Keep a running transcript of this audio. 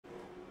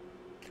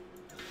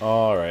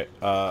All right.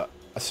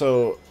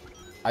 So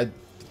I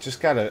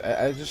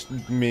I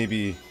just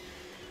maybe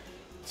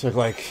took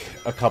like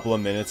a couple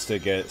of minutes to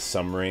get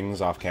some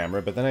rings off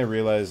camera, but then I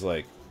realized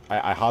like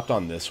I hopped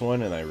on this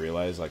one and I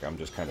realized like I'm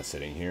just kind of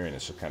sitting here and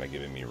it's just kind of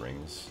giving me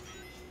rings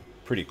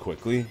pretty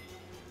quickly.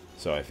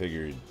 So I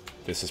figured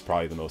this is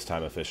probably the most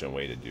time efficient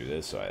way to do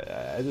this. So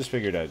I just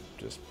figured I'd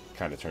just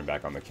kind of turn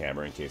back on the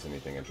camera in case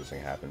anything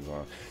interesting happens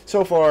on.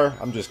 So far,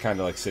 I'm just kind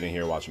of like sitting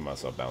here watching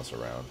myself bounce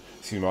around.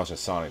 Excuse me, watching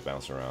Sonic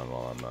bounce around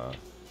while I'm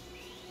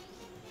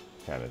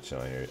kind of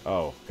chilling here.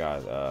 Oh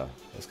god,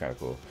 that's kind of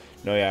cool.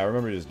 No, yeah, I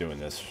remember just doing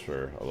this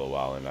for a little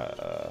while in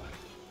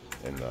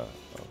the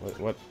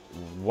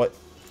what?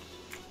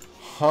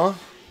 Huh?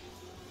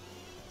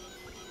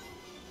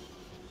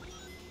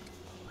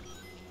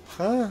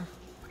 Huh?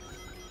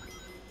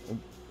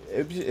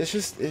 It'd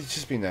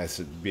just be nice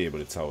to be able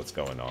to tell what's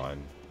going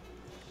on.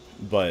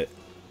 But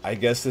I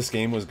guess this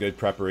game was good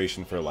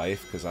preparation for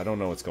life because I don't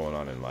know what's going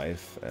on in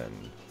life,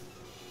 and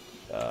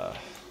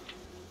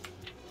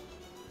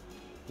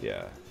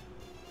yeah,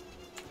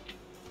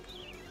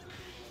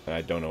 and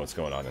I don't know what's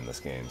going on in this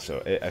game.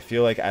 So I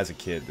feel like as a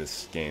kid,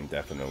 this game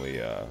definitely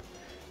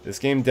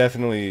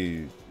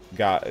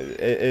got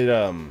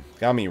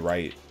me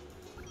right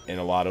in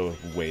a lot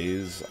of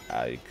ways.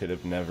 I could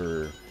have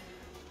never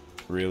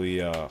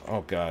really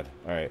oh god.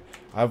 All right,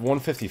 I have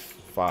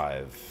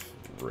 155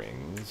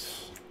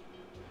 rings.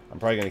 I'm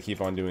probably gonna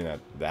keep on doing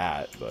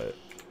that, but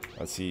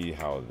let's see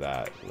how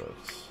that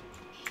looks.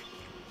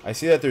 I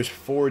see that there's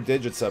 4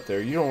 digits up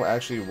there. You don't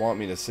actually want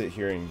me to sit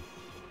here and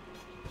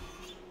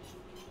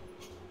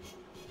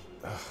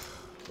ugh,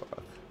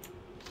 fuck.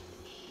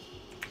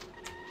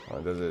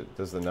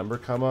 Does the number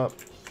come up?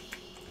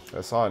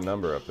 I saw a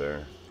number up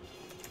there.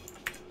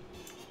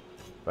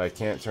 But I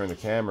can't turn the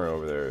camera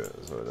over there,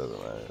 so it doesn't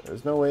matter.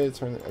 There's no way to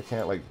turn I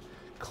can't like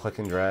click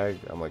and drag.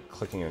 I'm like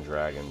clicking and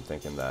dragging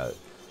thinking that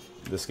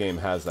this game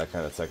has that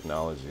kind of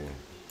technology.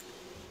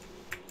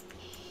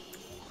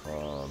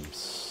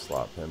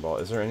 Slot pinball.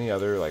 Is there any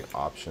other like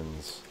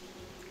options?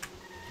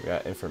 We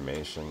got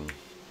information.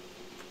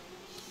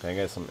 Can I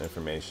get some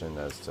information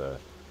as to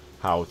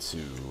how to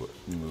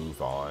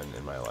move on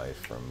in my life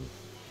from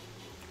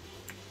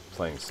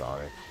playing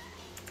Sonic?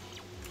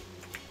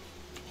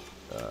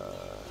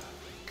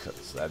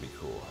 Cause that'd be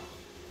cool.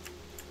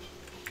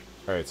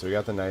 Alright, so we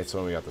got the Knights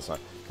one, we got the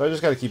Sonic. So I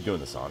just gotta keep doing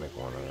the Sonic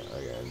one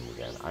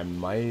again. I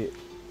might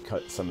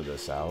cut some of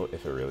this out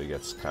if it really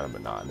gets kind of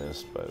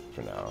monotonous, but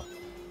for now,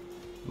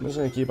 I'm just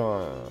gonna keep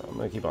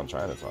on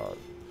trying to talk.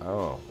 I don't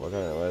know, what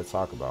can I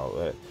talk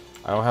about?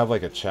 I don't have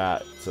like a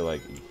chat to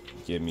like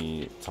give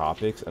me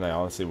topics, and I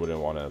honestly wouldn't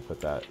want to put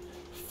that.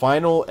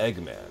 Final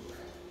Eggman.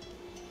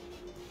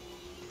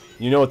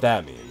 You know what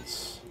that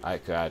means. I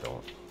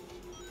don't.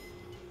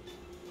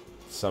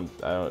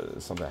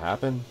 Something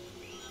happened?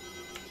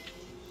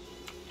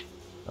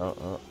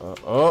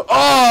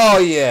 Oh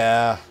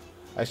yeah!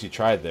 I actually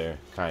tried there,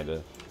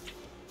 kinda.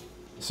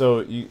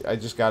 So I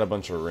just got a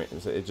bunch of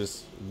rings. It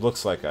just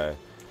looks like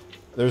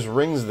there's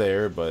rings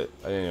there, but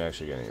I didn't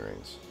actually get any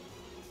rings.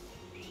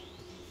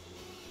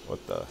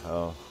 What the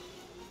hell?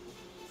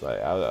 It's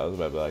like, I was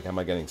about to be like, am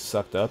I getting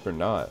sucked up or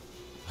not?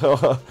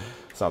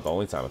 It's not the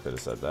only time I could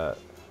have said that.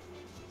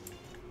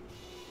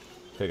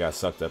 I got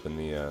sucked up in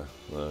the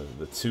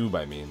tube.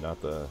 I mean,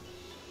 not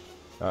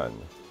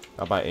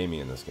by Amy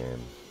in this game.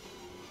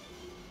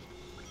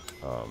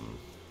 Or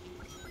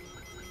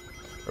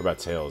about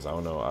Tails. I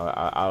don't know.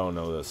 I don't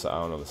know this.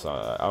 I don't know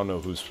the I don't know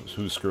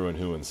who's screwing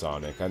who in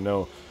Sonic. I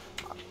know.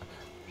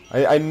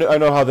 I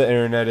know how the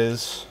internet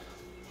is,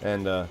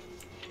 and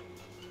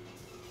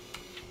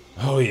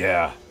oh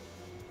yeah.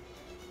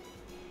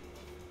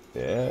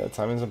 Yeah,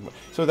 timing's important.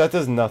 So that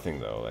does nothing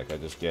though. Like I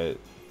just get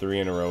 3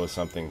 in a row with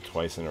something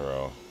twice in a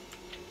row.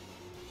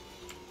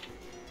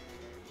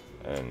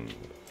 And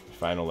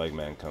final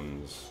Eggman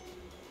comes.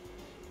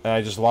 And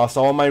I just lost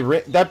all my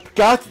rings. That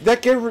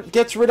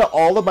gets rid of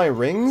all of my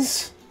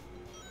rings?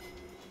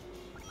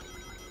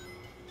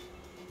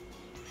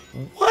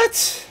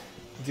 What?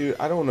 Dude,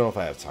 I don't know if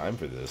I have time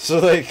for this. So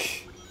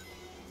like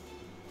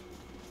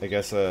I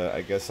guess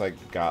I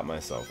got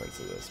myself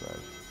into this, man.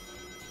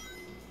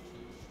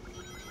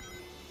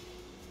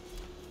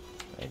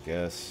 I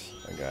guess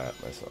I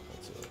got myself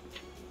into it.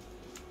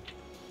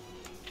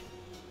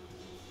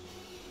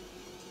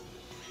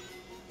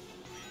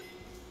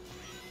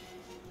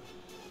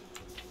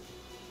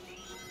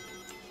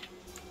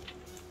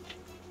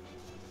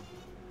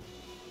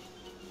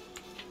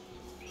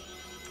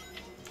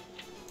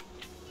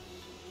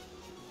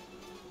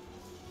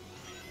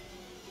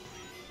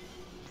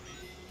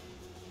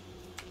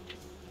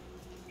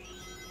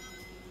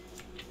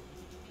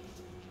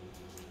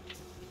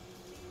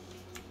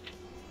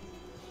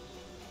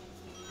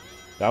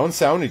 That one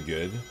sounded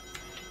good.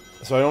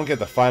 So I don't get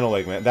the final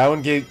Eggman. That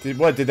one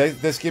what? Did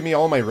this give me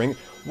all my ring?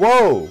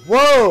 Whoa!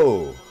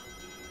 Whoa!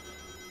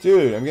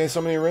 Dude, I'm getting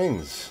so many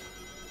rings.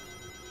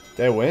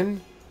 Did I win?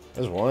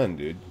 There's one,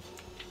 dude.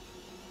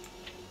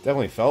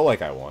 Definitely felt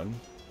like I won.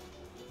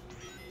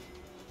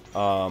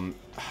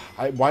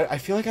 I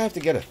feel like I have to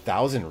get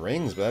 1,000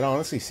 rings, but that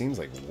honestly seems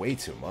like way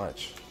too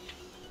much.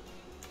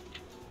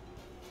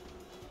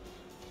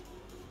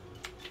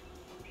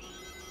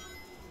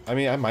 I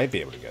mean, I might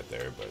be able to get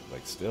there, but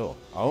like still.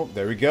 Oh,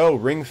 there we go.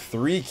 Ring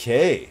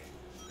 3K.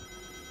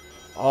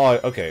 Oh,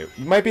 okay.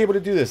 You might be able to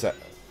do this.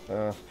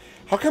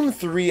 How come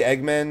 3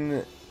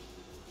 Eggmen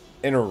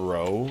in a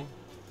row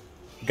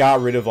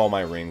got rid of all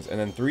my rings, and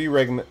then 3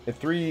 Eggmen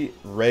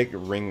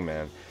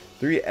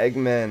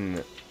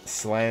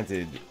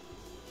slanted,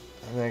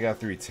 and then I got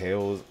 3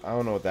 tails. I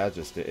don't know what that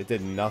just did. It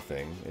did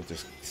nothing. It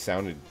just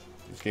sounded.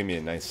 It just gave me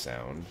a nice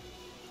sound.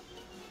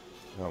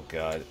 Oh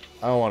god,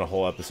 I don't want a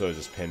whole episode of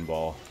just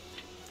pinball.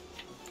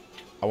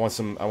 I want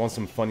some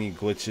funny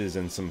glitches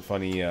and some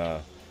funny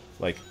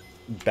like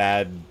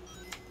bad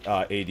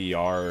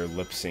ADR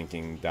lip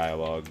syncing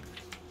dialogue.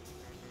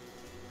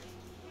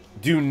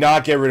 Do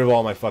not get rid of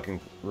all my fucking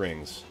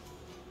rings.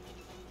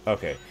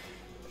 Okay,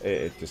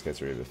 it just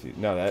gets rid of a few.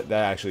 No, that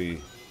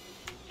actually,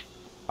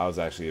 I was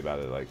actually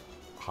about to like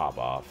hop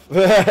off.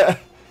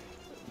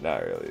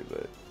 Not really,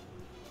 but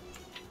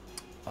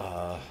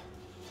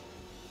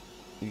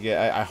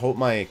yeah, I hope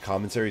my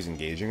commentary is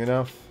engaging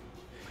enough.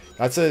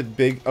 That's a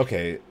big...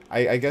 Okay,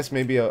 I guess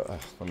maybe... let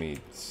me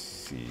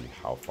see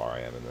how far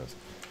I am in this.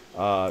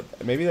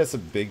 Maybe that's a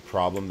big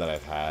problem that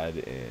I've had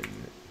in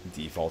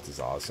Default is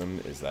Awesome,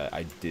 is that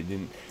I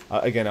didn't...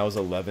 again, I was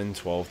 11,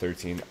 12,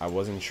 13. I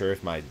wasn't sure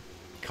if my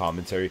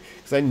commentary...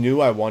 Because I knew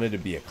I wanted to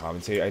be a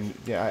commentator.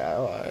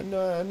 I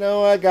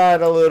know I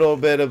got a little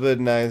bit of a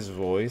nice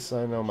voice.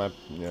 I know my...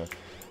 You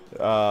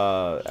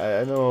know,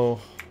 I know...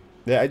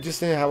 Yeah, I just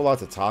didn't have a lot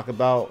to talk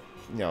about,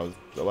 you know,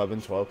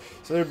 11,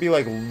 12. So there'd be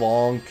like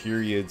long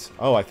periods.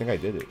 Oh, I think I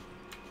did it.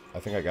 I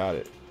think I got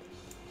it.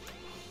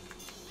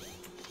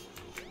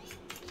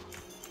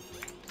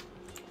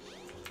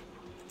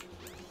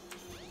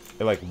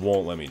 It like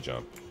won't let me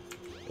jump.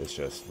 It's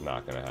just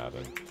not gonna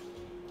happen.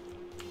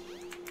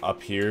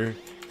 Up here,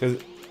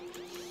 because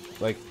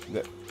like,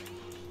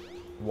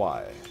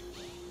 why?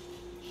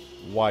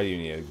 Why do you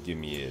need to give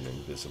me an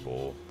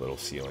invisible little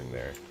ceiling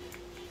there?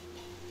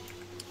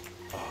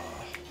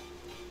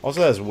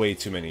 Also has way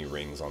too many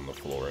rings on the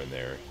floor in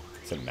there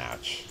to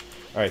match.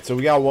 Alright, so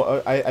we got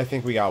one, I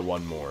think we got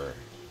one more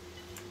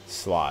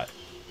slot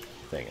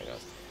thing in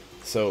us.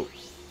 So,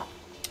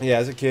 yeah,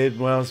 as a kid,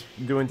 when I was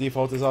doing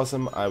Default is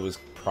Awesome, I was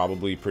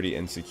probably pretty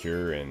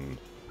insecure in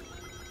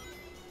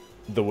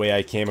the way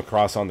I came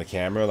across on the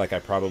camera. Like, I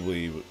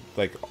probably,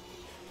 like,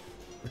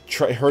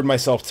 heard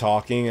myself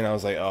talking, and I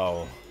was like,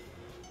 oh,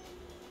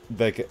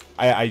 like,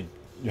 I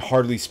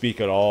hardly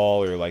speak at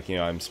all, or, like, you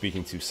know, I'm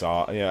speaking too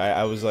soft. You know,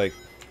 I was like...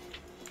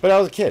 But I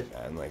was a kid,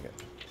 man. Like,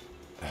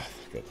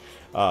 good.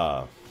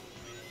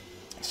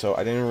 So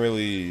I didn't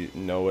really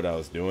know what I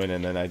was doing,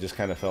 and then I just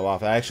kind of fell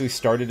off. I actually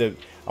started to...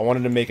 I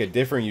wanted to make a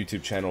different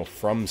YouTube channel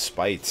from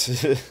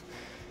spite.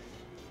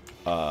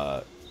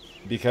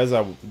 Because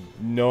I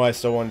know I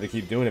still wanted to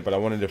keep doing it, but I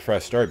wanted a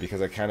fresh start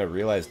because I kind of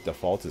realized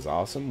Default is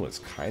Awesome was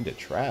kind of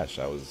trash.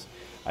 I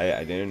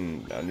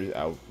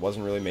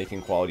wasn't really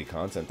making quality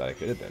content that I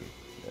could have been.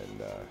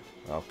 And,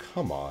 oh,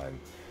 come on.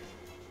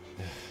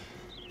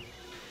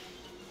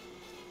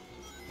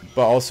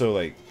 But also,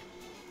 like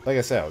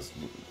I said, I was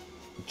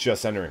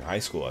just entering high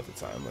school at the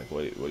time. Like,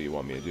 what do you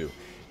want me to do?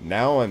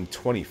 Now I'm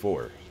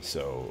 24,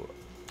 so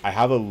I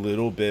have a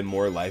little bit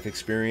more life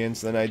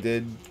experience than I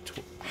did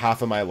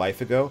half of my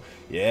life ago.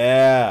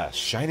 Yeah,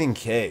 Shining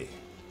K.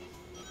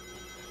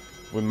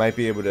 We might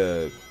be able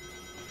to...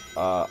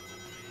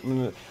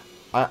 I'm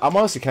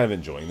honestly kind of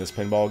enjoying this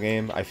pinball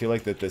game. I feel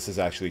like that this is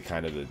actually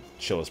kind of the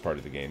chillest part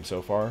of the game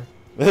so far.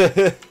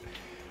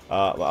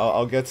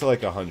 I'll get to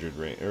like 100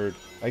 ring, or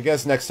I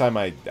guess next time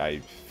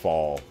I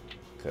fall,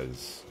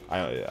 because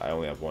I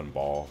only have one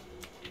ball.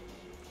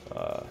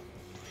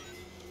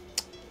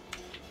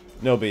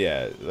 No, but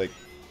yeah, like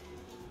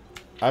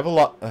I have a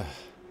lot.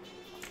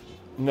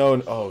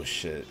 No, oh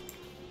shit.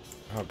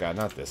 Oh god,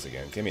 not this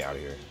again. Get me out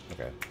of here.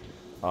 Okay.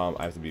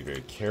 I have to be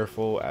very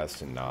careful as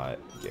to not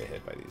get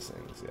hit by these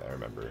things. Yeah, I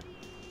remember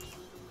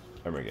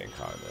getting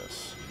caught in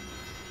this.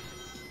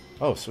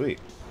 Oh, sweet.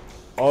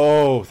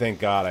 Oh, thank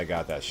God I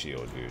got that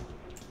shield, dude.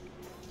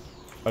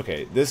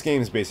 Okay, this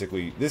game's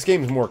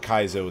more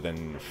Kaizo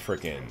than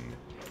frickin'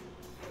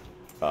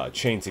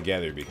 Chained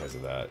Together because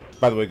of that.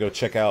 By the way, go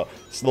check out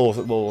this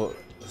little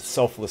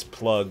selfless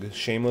plug,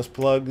 shameless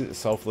plug,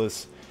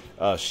 selfless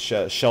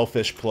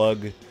shellfish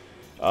plug.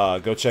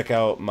 Go check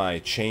out my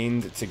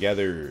Chained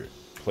Together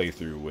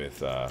playthrough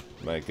with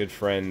my good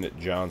friend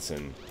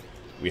Johnson.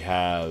 We're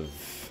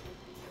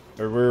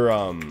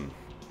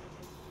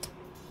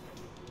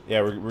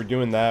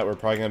doing that. We're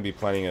probably gonna be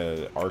planning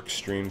a Ark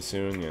stream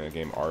soon. You know, the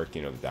game Ark.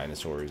 You know, the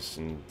dinosaurs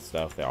and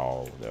stuff. They're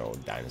all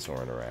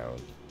dinosauring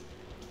around.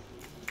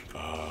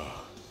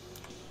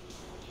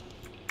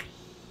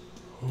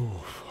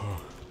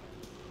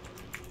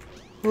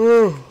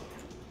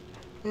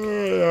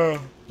 Yeah,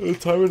 the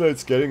time of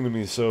night's getting to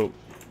me. So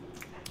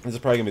this is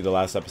probably gonna be the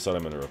last episode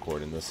I'm gonna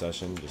record in this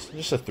session.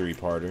 Just a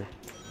 3-parter.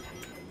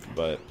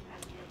 But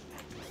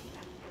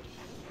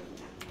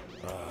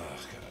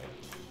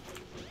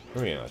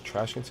What are we in a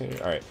trash container?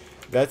 Alright.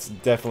 That's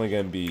definitely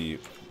going to be...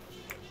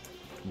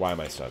 Why am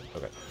I stuck?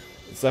 Okay.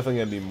 It's definitely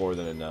going to be more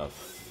than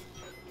enough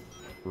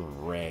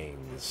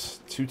rings.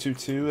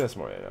 222, that's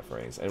more than enough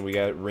rings. And we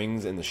got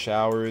rings in the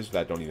showers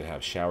that don't even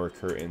have shower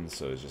curtains,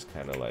 so it's just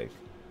kind of like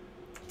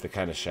the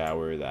kind of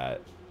shower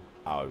that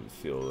I would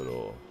feel a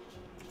little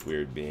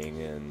weird being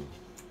in.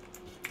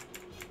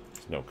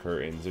 There's no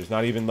curtains. There's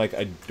not even like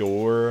a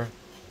door.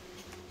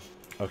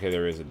 Okay,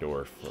 there is a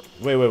door.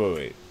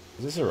 Wait.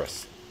 Is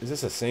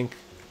this a sink?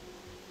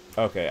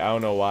 Okay, I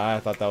don't know why. I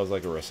thought that was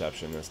like a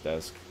receptionist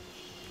desk.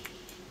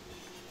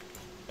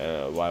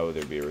 Why would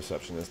there be a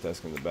receptionist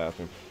desk in the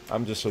bathroom?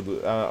 I'm just so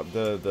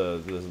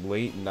the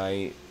late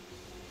night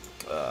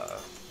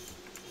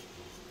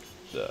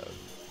the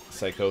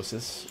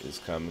psychosis is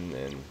coming,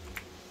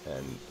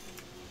 and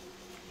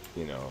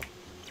you know,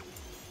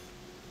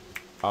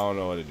 I don't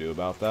know what to do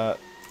about that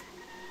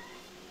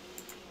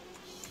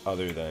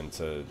other than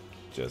to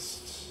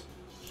just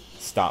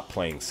stop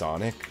playing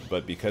Sonic.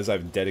 But because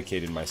I've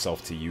dedicated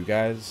myself to you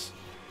guys,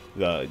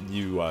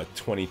 you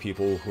 20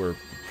 people who are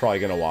probably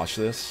gonna watch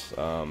this,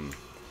 oh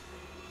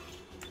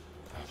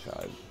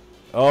god,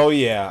 oh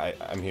yeah,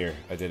 I'm here,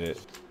 I did it,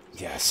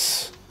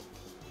 yes.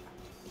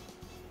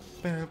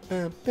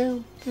 Because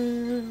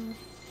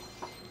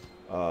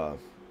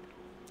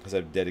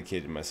I've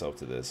dedicated myself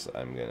to this,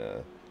 I'm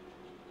gonna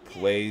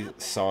play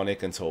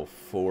Sonic until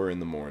 4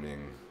 in the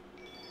morning.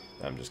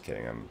 I'm just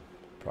kidding. I'm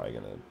probably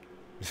gonna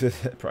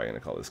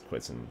call this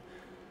quits in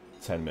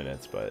 10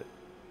 minutes, but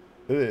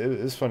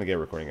it was fun to get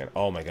recording again.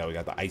 Oh my god, we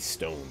got the ice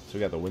stone. So we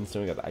got the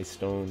windstone, we got the ice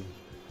stone, we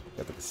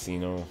got the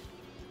casino.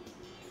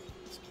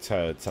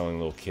 Telling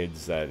little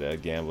kids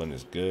that gambling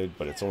is good,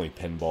 but it's only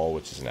pinball,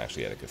 which isn't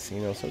actually at a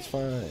casino, so it's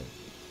fine.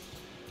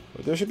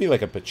 But there should be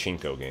like a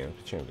pachinko game. A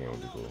pachinko game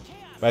would be cool.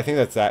 But I think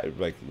that's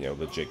like, you know,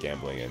 legit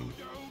gambling in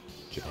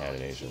Japan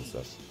and Asia and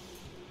stuff.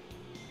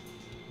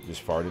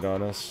 Just farted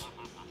on us.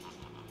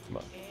 Come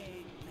on.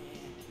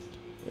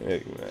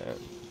 Hey, man.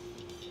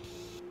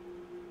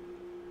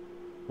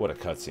 What a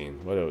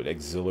cutscene. What an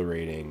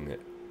exhilarating,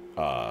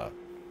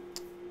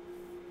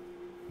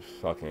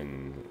 fucking...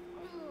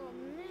 Oh,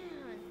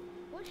 man.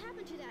 What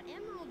happened to that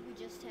emerald we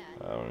just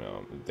had? I don't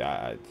know.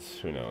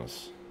 Who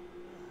knows?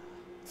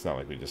 It's not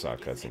like we just saw a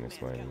cutscene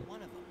explaining it.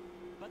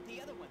 But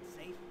the other one's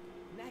safe.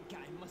 That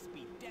guy must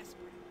be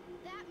desperate.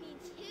 That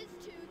means his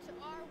 2 to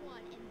our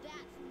 1, and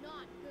that's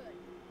not good.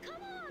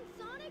 Come on,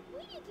 Sonic.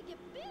 We need to get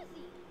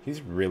busy.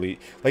 He's really...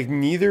 Like,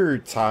 neither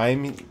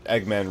time,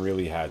 Eggman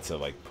really had to,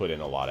 like, put in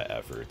a lot of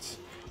efforts.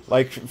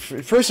 Like,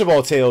 first of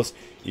all, Tails,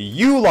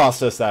 you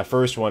lost us that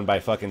first one by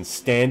fucking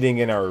standing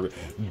in our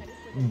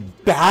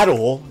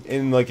battle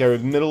in, like, our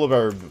middle of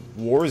our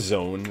war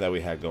zone that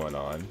we had going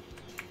on.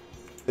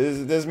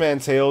 This man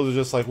Tails is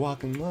just like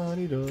walking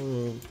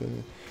la-di-do.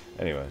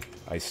 Anyway,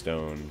 Ice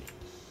Stone.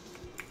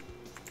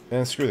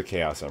 Man, screw the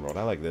Chaos Emerald.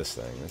 I like this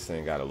thing. This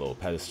thing got a little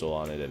pedestal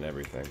on it and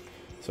everything.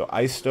 So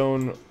Ice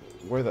Stone,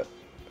 where the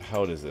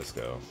hell does this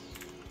go?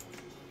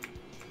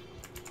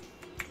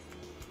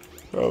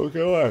 Oh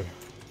god.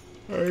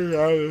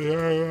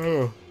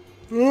 Oh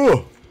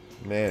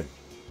man.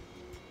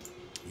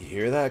 You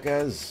hear that,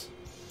 guys?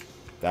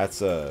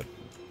 That's what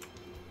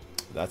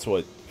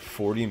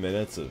 40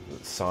 minutes of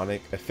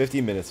Sonic,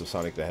 50 minutes of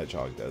Sonic the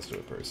Hedgehog does to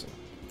a person.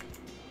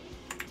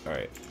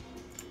 Alright.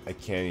 I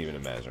can't even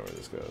imagine where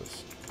this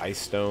goes. Ice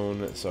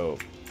Stone, so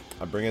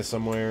I bring it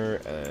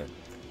somewhere, and it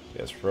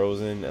gets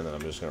frozen, and then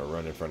I'm just gonna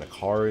run in front of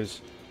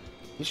cars.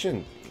 You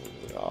shouldn't...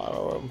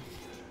 Oh,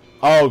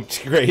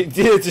 great.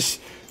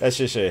 That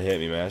shit should have hit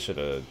me, man. I should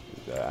have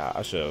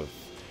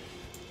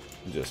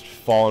just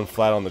fallen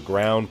flat on the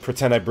ground.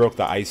 Pretend I broke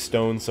the Ice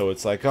Stone, so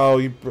it's like, oh,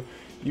 you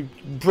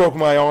broke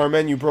my arm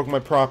and you broke my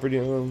property.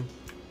 I'm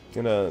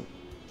gonna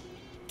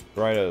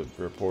write a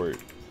report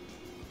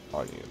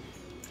on you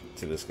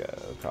to this guy,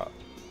 a cop.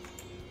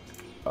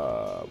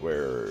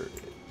 What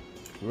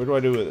do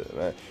I do with it,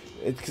 man?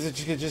 Because it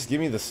could just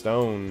give me the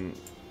stone,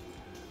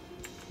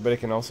 but it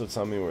can also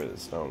tell me where the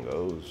stone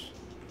goes.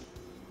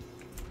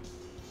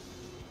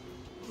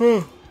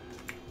 I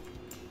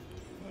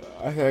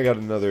think I got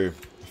another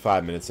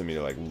 5 minutes of me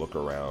to like look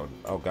around.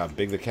 Oh god,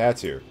 Big the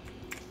Cat's here.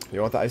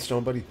 You want the Ice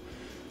Stone, buddy?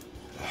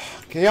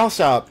 Can y'all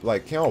stop?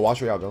 Like, can y'all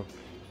watch where y'all go?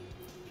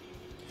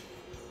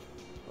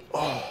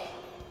 Oh,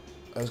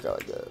 I just got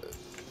like a...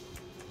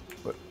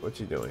 What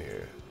you doing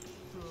here?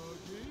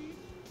 Froggy,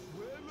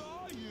 where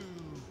are you?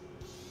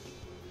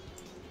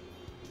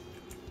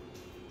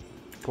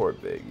 Poor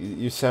Big.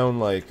 You sound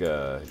like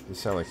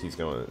he's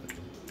going.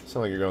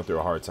 Sound like you're going through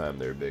a hard time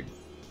there, Big.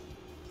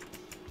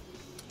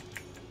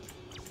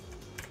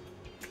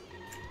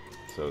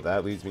 So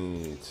that leads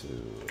me to,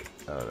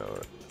 I don't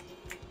know,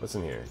 what's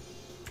in here?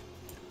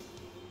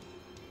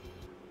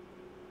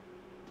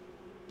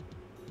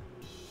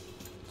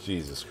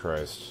 Jesus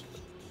Christ.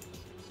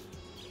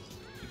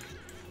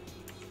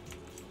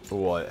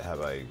 What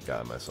have I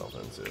gotten myself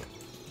into?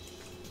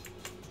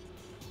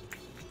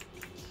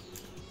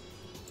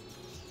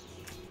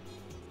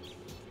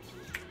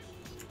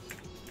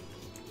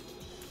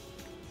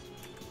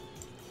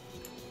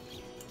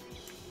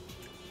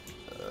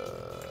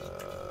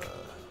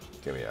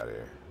 Get me out of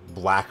here.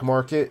 Black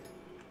market?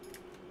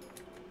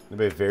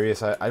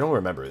 Various... I don't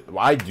remember it.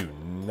 I do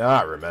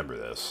not remember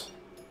this.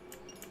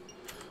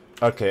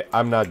 Okay,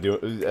 I'm not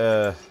doing...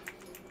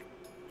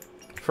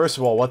 First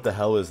of all, what the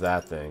hell is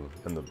that thing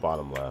in the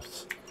bottom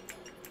left?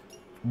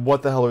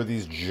 What the hell are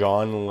these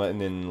John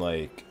Lennon,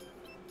 like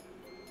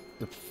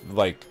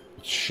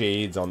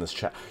shades on this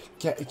chat?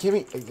 Give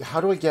me... How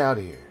do I get out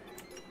of here?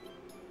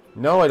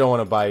 No, I don't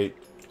want to bite.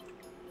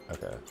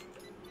 Okay.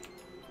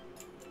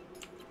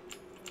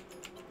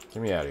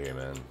 Get me out of here,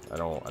 man. I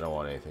don't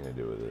want anything to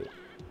do with it.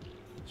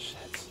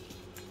 Shit.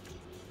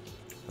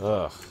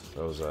 Ugh.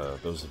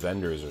 Those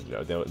vendors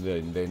are...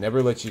 They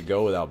never let you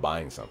go without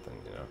buying something,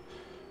 you know?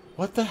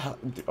 What the hell?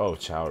 Oh,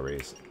 Chow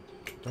Race.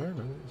 Do I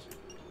remember this?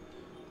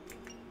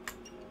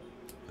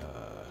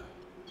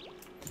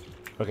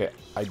 Okay,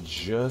 I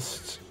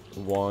just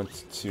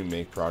want to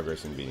make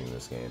progress in beating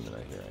this game, and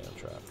here I am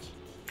trapped.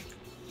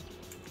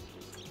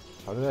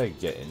 How did I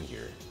get in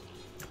here?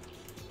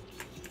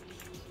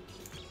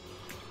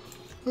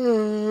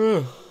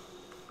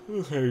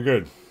 Okay,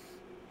 good.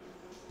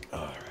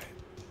 Alright.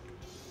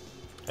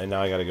 And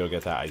now I gotta go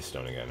get that ice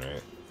stone again,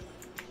 right?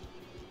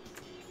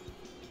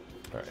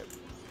 Alright.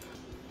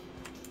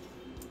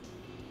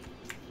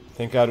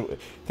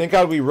 Thank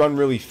God we run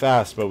really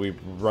fast, but we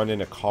run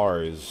into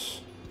cars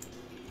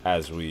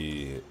as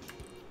we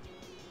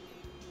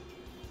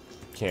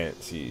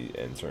can't see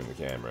and turn the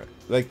camera.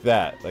 Like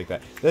that.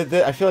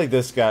 I feel like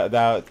this guy,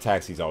 that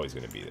taxi's always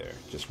going to be there,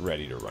 just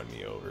ready to run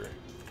me over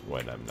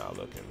when I'm not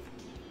looking.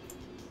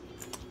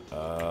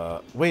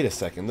 Wait a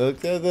second.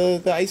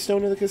 The ice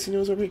stone in the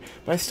casino is over here,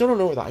 but I still don't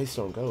know where the ice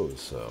stone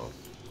goes, so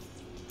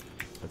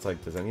it's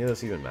like, does any of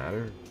this even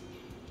matter?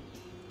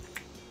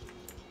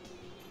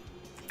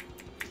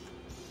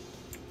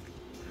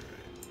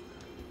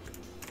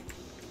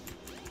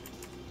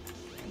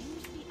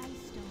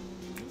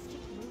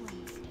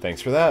 Thanks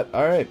for that.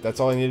 Alright, that's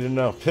all I needed to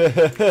know.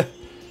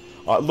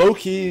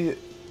 Low-key,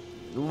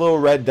 little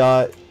red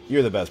dot,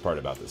 you're the best part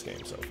about this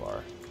game so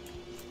far.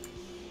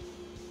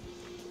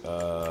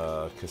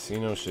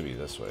 Casino should be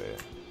this way.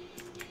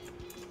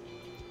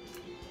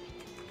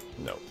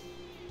 No.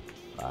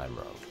 I'm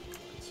wrong.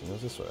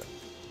 Casino's this way.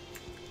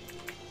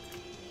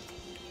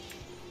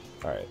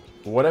 Alright.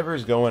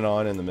 Whatever's going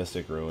on in the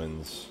Mystic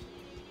Ruins...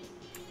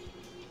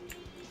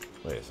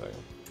 Wait a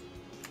second.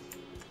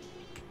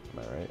 Am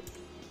I right?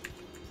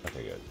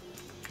 Okay, good.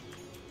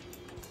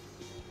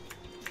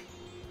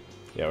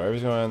 Yeah,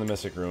 wherever's going on in the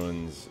Mystic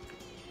Ruins,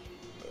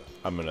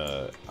 I'm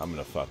gonna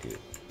fuck it.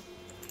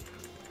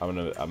 I'm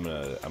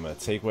gonna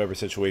take whatever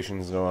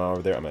situation's going on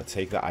over there. I'm gonna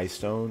take the ice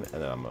stone,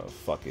 and then I'm gonna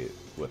fuck it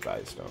with the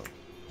ice stone.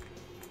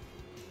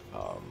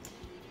 Oh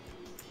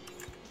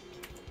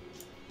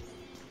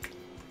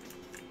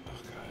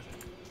god.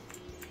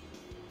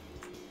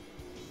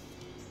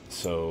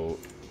 So,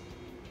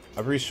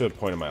 I've reached to a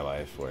point in my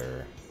life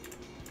where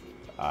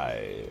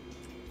I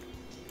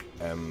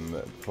am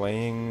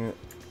playing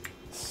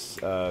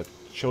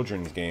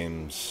children's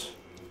games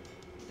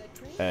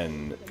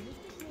and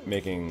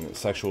making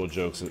sexual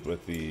jokes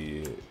with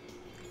the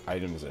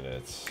items in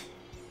it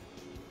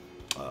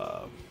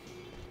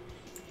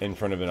in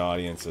front of an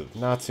audience of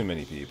not too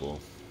many people.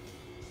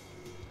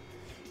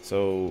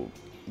 So,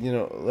 you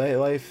know,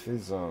 life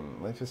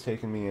has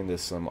taken me into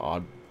some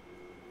odd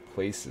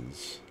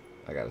places,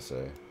 I gotta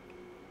say.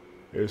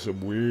 There's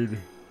some weird...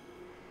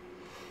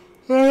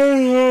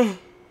 What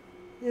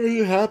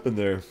happened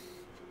there?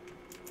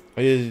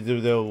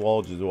 The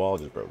wall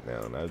just broke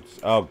down.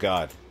 Oh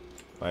god,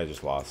 I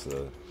just lost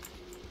the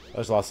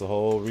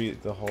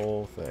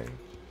whole thing.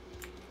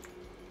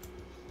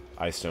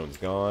 Ice stone's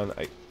gone.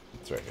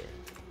 It's right here.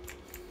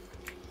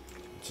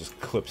 It just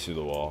clips through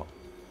the wall.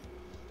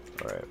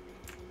 All right.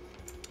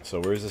 So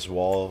where's this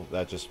wall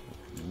that just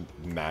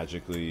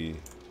magically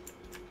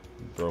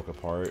broke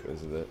apart?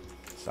 Is it?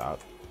 Stop.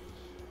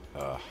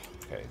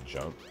 Okay,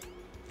 jump.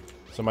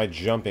 So my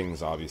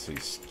jumping's obviously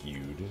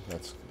skewed.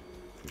 That's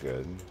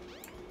good.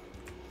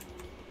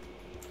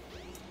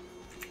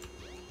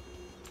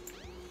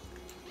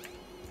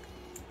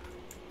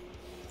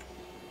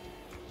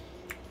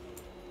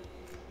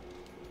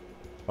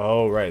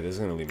 Oh, right. This is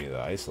going to lead me to the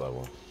ice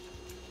level.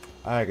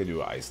 I could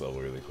do an ice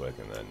level really quick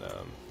and then,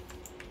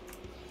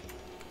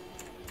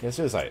 yeah, let's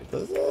do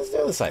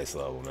this ice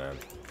level, man.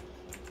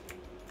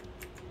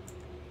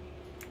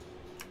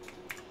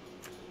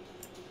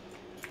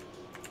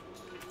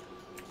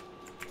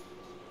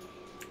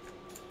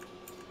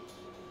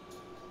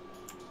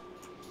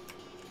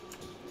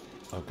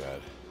 Oh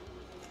god.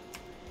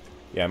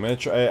 Yeah, I'm gonna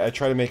try. I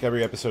try to make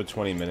every episode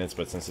 20 minutes,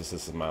 but since this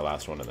is my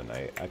last one of the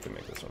night, I can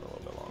make this one a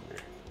little bit longer.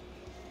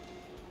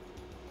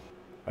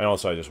 And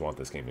also, I just want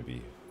this game to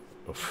be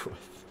over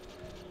with.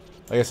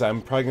 Like I said,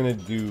 I'm probably gonna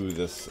do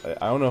this.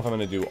 I don't know if I'm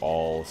gonna do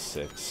all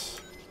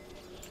 6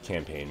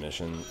 campaign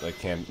missions,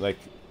 because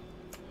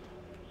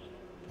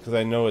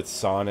I know it's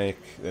Sonic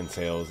and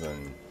Tails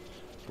and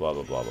blah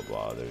blah blah blah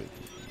blah.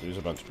 There's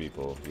a bunch of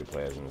people you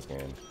play as in this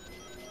game.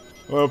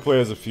 gonna play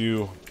as a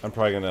few. I'm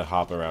probably gonna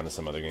hop around to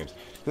some other games.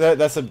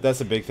 That's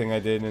a big thing I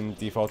did in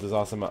Default is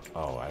Awesome.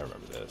 Oh, I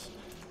remember this.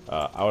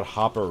 I would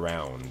hop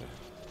around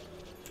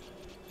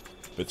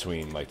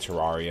between like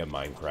Terraria,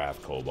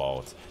 Minecraft,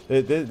 Cobalt.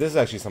 This is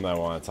actually something I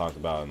want to talk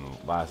about in the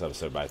last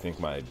episode, but I think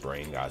my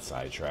brain got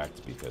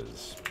sidetracked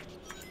because,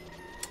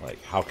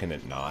 like, how can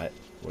it not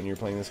when you're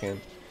playing this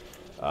game?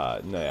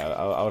 No, yeah,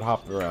 I would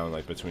hop around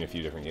like between a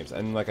few different games,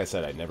 and like I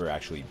said, I never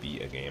actually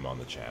beat a game on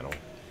the channel.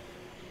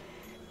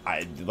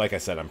 Like I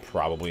said, I'm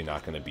probably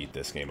not going to beat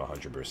this game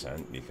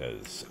 100%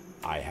 because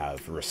I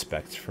have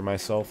respect for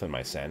myself and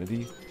my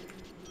sanity.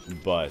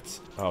 But,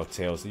 oh,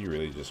 Tails, did you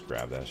really just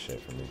grab that shit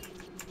from me?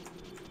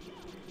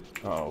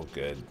 Oh,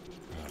 good.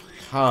 Oh,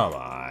 come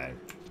on.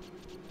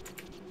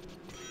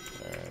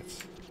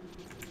 Alright.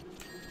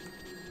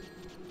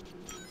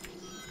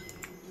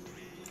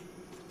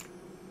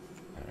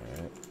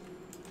 Alright.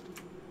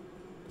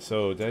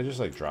 So, did I just,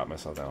 like, drop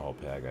myself down a whole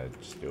pit? I gotta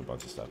just do a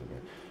bunch of stuff in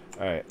here.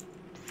 Alright.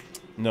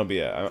 No, but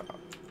yeah,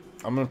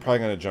 I'm probably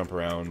going to jump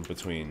around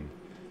between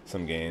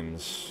some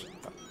games.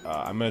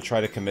 I'm going to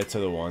try to commit to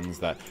the ones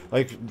that...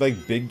 Like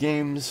big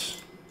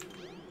games...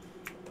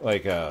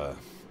 Like, I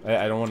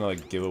don't want to,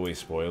 like, give away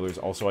spoilers.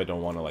 Also, I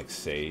don't want to, like,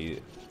 say...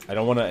 I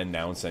don't want to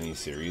announce any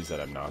series that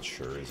I'm not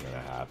sure is going to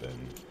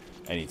happen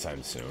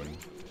anytime soon.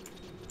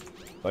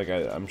 Like,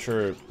 I'm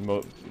sure, you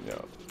know,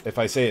 if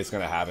I say it's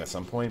going to happen at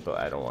some point, but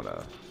I don't want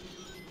to...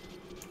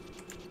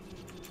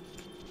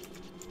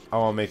 I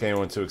don't want to make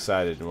anyone too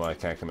excited. Well, I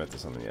can't commit to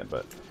something yet,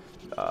 but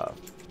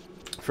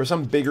for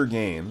some bigger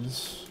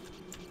games,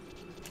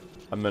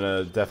 I'm going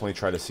to definitely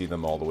try to see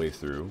them all the way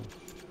through,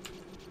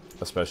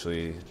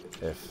 especially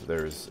if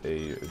there's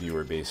a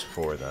viewer base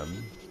for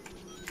them.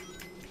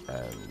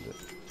 And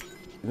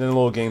then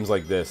little games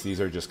like this, these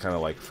are just kind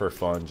of like for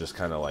fun, just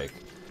kind of like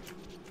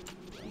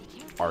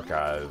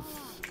archive,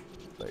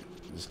 like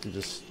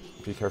just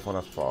be careful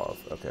not to fall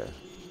off. Okay.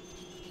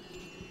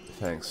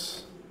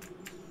 Thanks.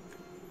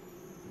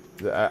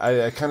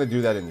 I kind of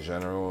do that in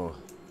general,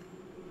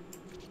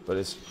 but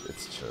it's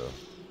chill.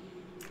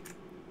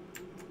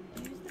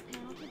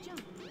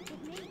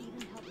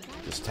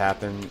 Just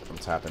tapping. I'm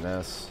tapping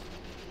S.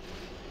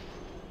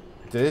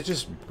 Did it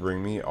just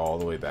bring me all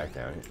the way back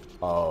down here?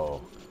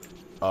 Oh,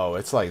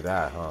 it's like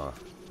that, huh?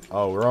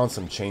 Oh, we're on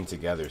some chain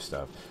together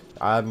stuff.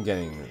 I'm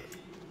getting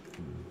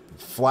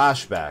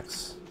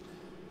flashbacks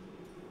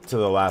to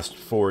the last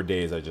 4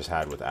 days I just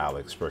had with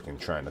Alex, freaking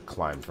trying to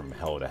climb from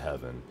hell to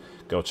heaven.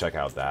 Go check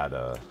out that,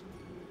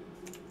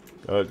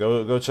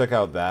 go check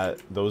out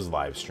those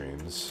live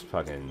streams.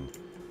 Fucking,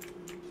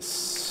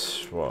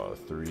 what,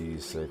 3,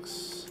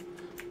 6,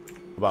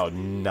 about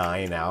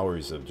 9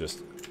 hours of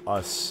just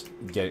us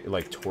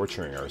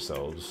torturing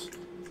ourselves.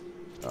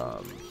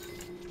 Wow.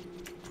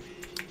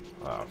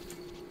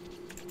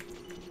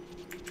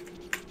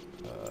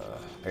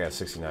 I got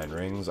 69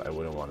 rings. I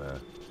wouldn't want to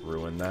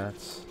ruin that.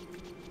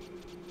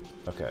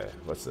 Okay,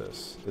 what's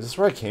this? Is this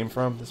where I came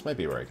from? This might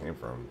be where I came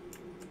from.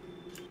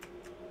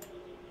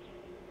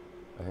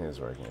 I think this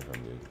is where I came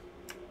from, dude.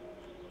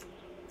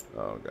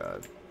 Oh,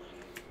 God.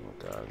 Oh,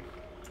 God.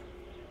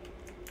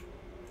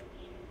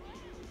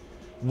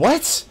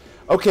 What?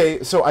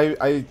 Okay, so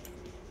I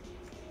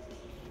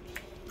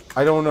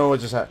don't know what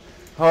just happened.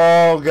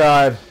 Oh,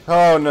 God.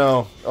 Oh,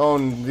 no. Oh,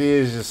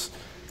 this,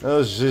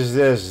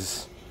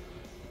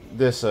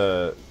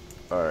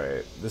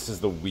 alright. This is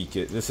the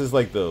weakest. This is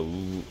like the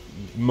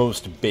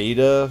most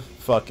beta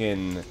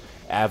fucking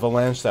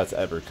avalanche that's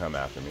ever come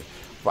after me.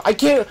 I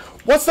can't.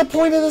 What's the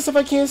point of this if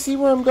I can't see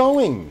where I'm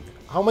going?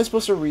 How am I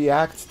supposed to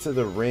react to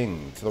the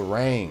ring, to the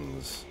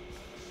rings?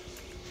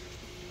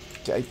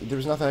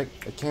 There's nothing.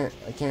 I can't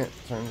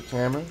turn the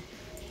camera.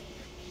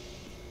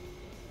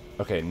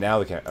 Okay, now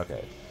the camera.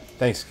 Okay,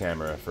 thanks,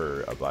 camera,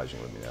 for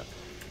obliging with me now.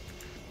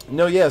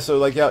 No, yeah. So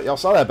like y'all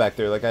saw that back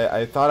there. Like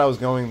I thought I was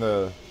going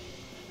the.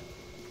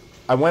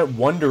 I went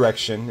one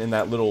direction in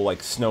that little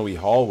like snowy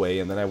hallway,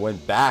 and then I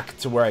went back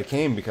to where I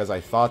came because I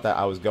thought that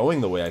I was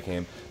going the way I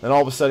came. Then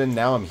all of a sudden,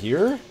 now I'm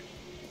here.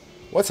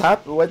 What's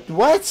happened?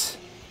 What?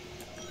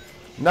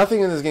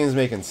 Nothing in this game is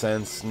making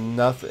sense.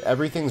 Nothing.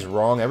 Everything's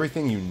wrong.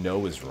 Everything you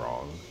know is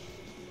wrong.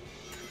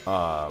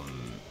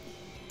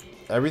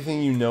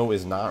 Everything you know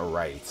is not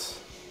right.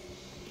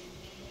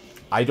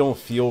 I don't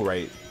feel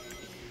right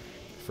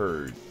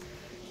for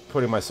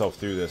putting myself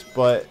through this,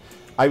 but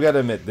I've got to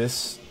admit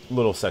this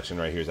little section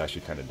right here is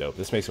actually kind of dope.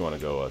 This makes me want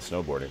to go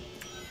snowboarding.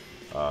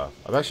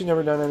 I've actually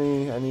never done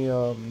any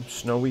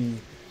snowy.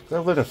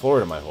 I've lived in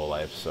Florida my whole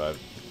life, so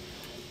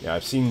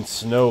I've seen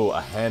snow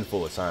a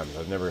handful of times.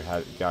 I've never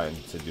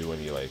gotten to do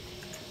any like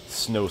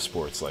snow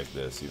sports like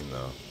this, even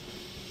though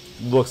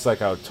it looks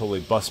like I would totally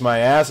bust my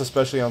ass,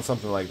 especially on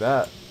something like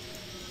that.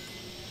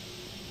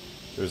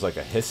 There's like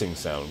a hissing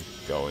sound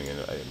going, and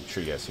I'm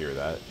sure you guys hear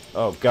that.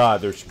 Oh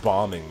God, they're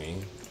bombing me.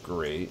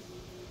 Great.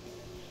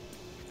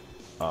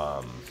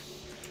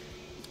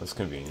 That's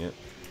convenient.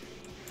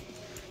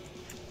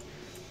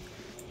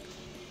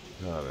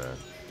 Oh man.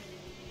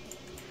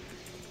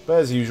 But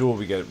as usual,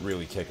 we get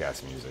really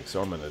kick-ass music,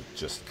 so I'm going to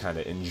just kind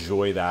of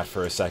enjoy that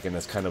for a second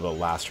as kind of a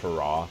last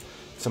hurrah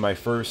to my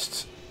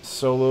first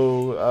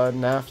solo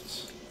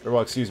NAFT, or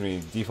well, excuse me,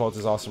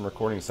 DefaultAsAwesome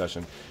recording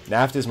session.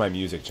 NAFT is my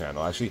music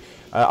channel. Actually,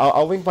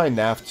 I'll link my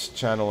NAFT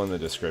channel in the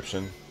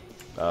description,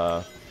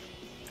 just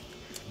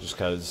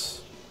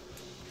because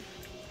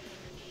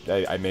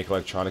I make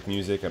electronic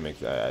music.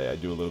 I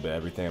do a little bit of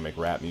everything. I make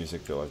rap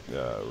music,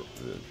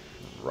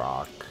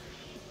 rock,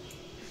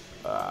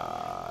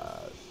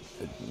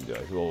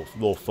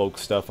 little folk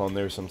stuff on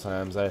there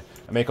sometimes. I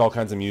make all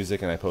kinds of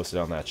music and I post it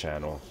on that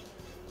channel.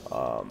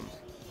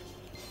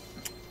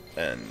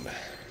 And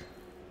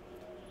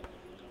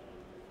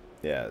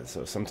yeah,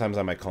 so sometimes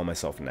I might call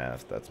myself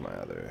NAFT. That's my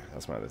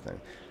other thing.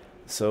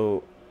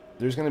 So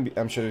there's gonna be,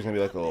 I'm sure there's gonna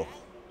be like a little.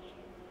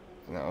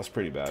 No, it's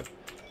pretty bad.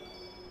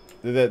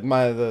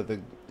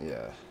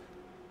 Yeah.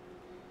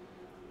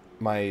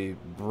 My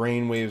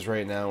brain waves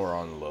right now are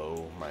on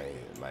low. My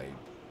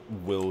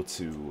will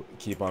to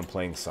keep on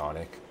playing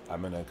Sonic.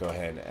 I'm gonna go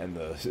ahead and end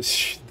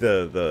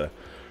the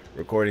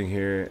recording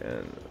here,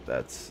 and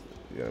that's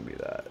gonna be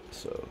that.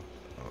 So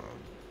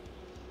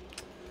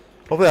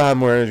hopefully I'll have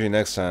more energy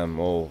next time.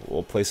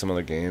 We'll play some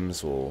other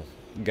games. We'll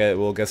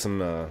get some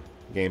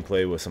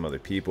gameplay with some other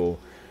people.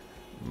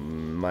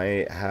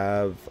 Might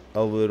have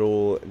a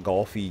little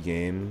golfy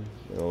game,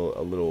 a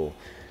little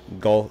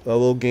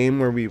game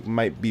where we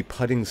might be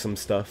putting some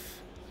stuff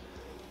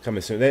coming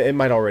soon. It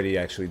might already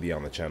actually be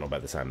on the channel by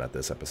the time that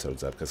this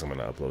episode's up, because I'm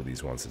gonna upload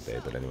these once a day.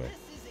 But anyway,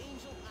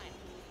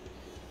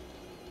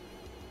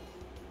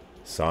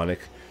 Sonic,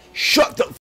 shut the